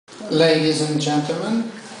Ladies and gentlemen,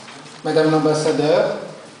 Madame l'Ambassadeur,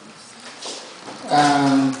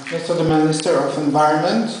 Mr. the Minister of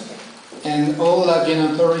Environment, and all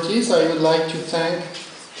Latvian authorities, I would like to thank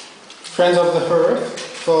Friends of the Earth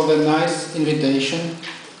for the nice invitation,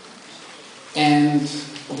 and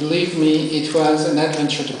believe me, it was an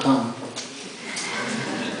adventure to come.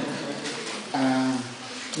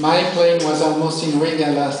 My plane was almost in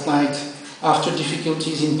Riga last night. After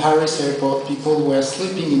difficulties in Paris airport, people were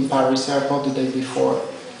sleeping in Paris airport the day before,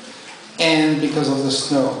 and because of the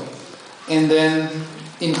snow. And then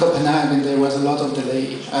in Copenhagen there was a lot of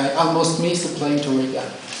delay. I almost missed the plane to Riga.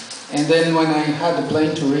 And then when I had the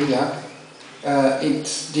plane to Riga,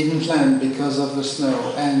 it didn't land because of the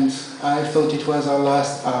snow, and I thought it was our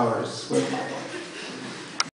last hours with my wife.